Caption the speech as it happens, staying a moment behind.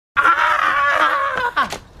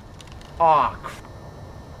Aw.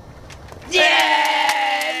 Yeah!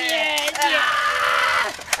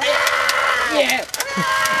 Yeah!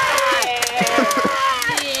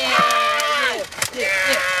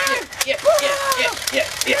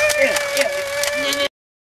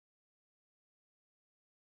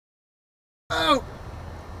 Oh!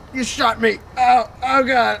 You shot me! Oh! Oh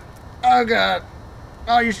God! Oh God!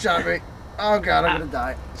 Oh, you shot me! Oh God! I'm gonna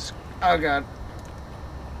die! Oh God!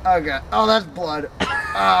 Oh God! Oh, that's blood!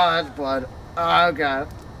 Oh, that's blood! Oh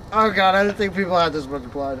God! Oh God! I didn't think people had this much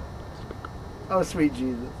blood. Oh, sweet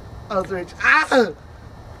Jesus! Oh, sweet! Ah!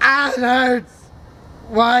 Ah! It hurts!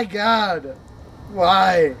 Why, God?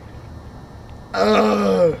 Why?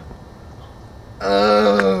 Oh!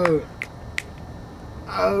 Oh!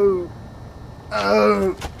 Oh!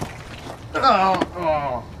 Oh!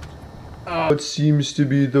 Oh! Oh! What seems to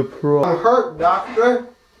be the problem? I'm hurt, doctor.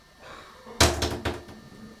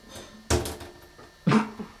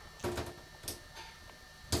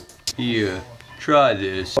 Here, try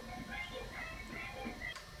this.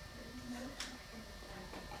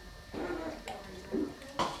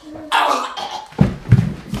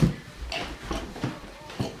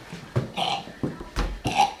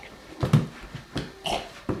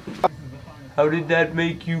 How did that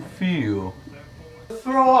make you feel?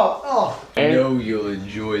 Throw up. Oh. I know you'll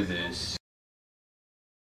enjoy this.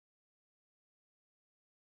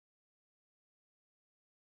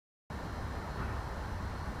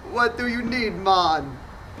 What do you need, man?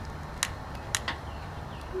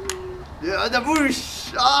 Yeah, the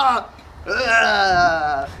bush. Ah.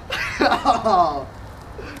 Oh.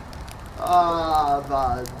 Ah,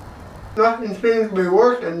 man. Nothing seems to be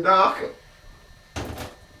working, Doc.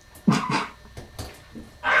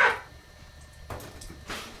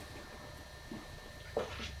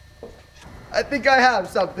 I think I have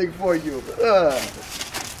something for you.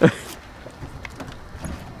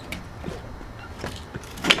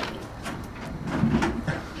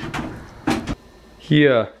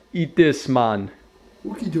 Here, eat this, man.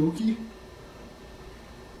 Okie dokie.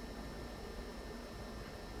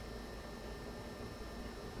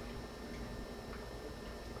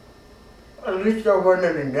 At least there weren't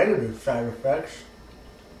any negative side effects.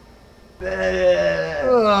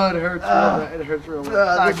 Oh, it hurts real bad. It hurts real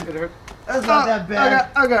bad. It hurts. That's not that bad.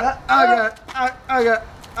 Oh, it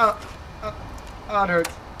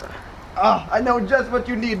hurts. Oh, I know just what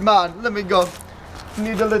you need, man. Let me go. You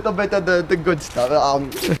need a little bit of the good stuff.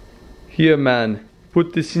 Here, man.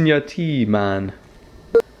 Put this in your tea, man.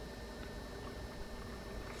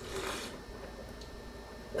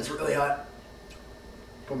 That's really hot.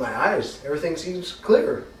 For my eyes, everything seems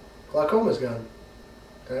clear. Glaucoma's gone.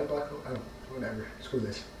 Did I have glaucoma? Oh, whatever. Screw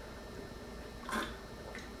this.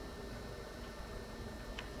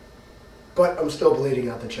 But I'm still bleeding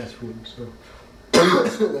out the chest wound, so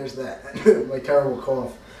there's that. My terrible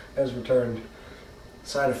cough has returned.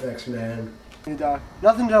 Side effects, man. Hey, Doc,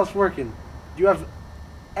 nothing else working. Do you have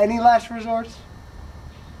any last resorts?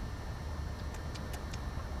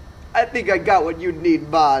 I think I got what you need,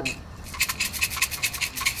 man.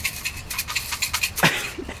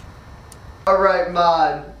 Alright,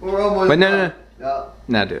 man. We're almost Wait, done. no.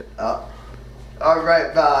 Now do it.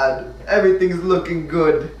 Alright, man. Everything's looking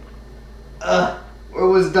good. We're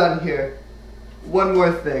almost done here. One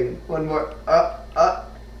more thing. One more.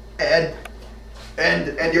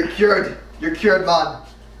 And you're cured. You're cured, man.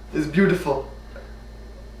 It's beautiful.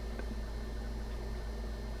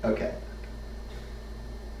 Okay.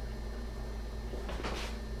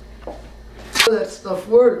 That stuff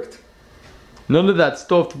worked. None of that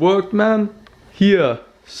stuff worked, man. Here,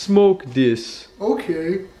 smoke this.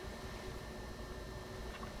 Okay.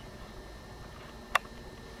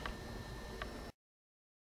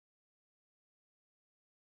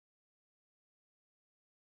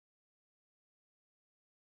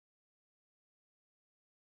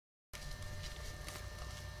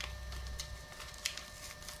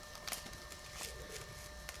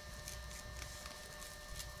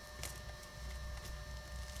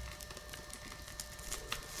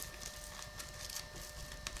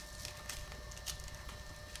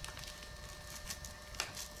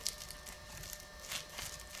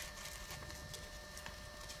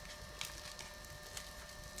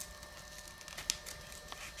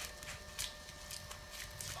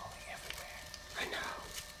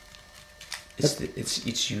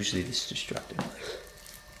 It's usually this destructive. Like,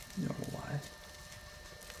 you don't know why.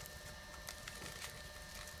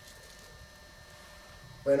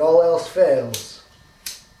 When all else fails.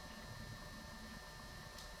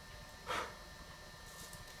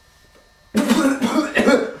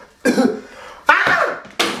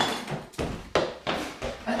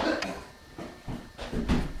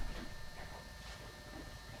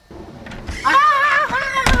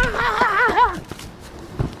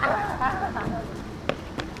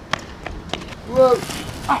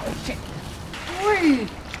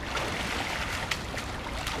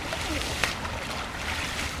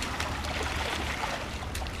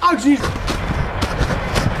 Oh, Jesus.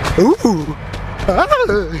 Ooh.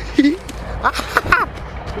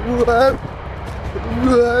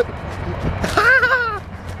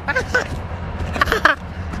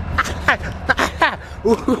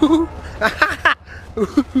 Whoa. Whoa.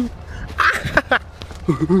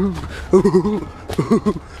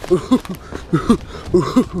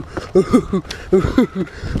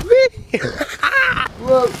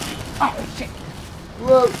 Whoa. Oh, shit.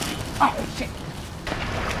 Whoa. Oh, shit.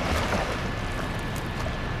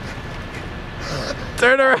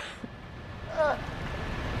 Turn around.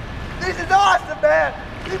 This is awesome, man.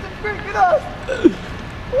 This is freaking awesome.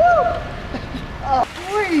 Woo. Oh,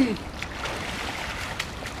 sweet.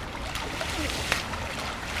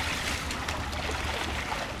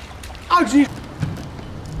 Oh, geez.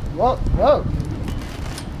 Whoa, whoa.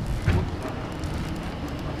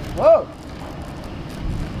 Whoa.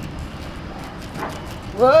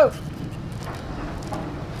 Whoa.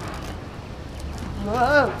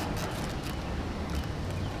 Whoa.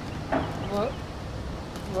 Whoa.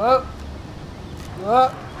 Whoa. Whoa.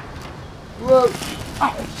 Whoa.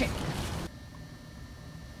 Oh, shit.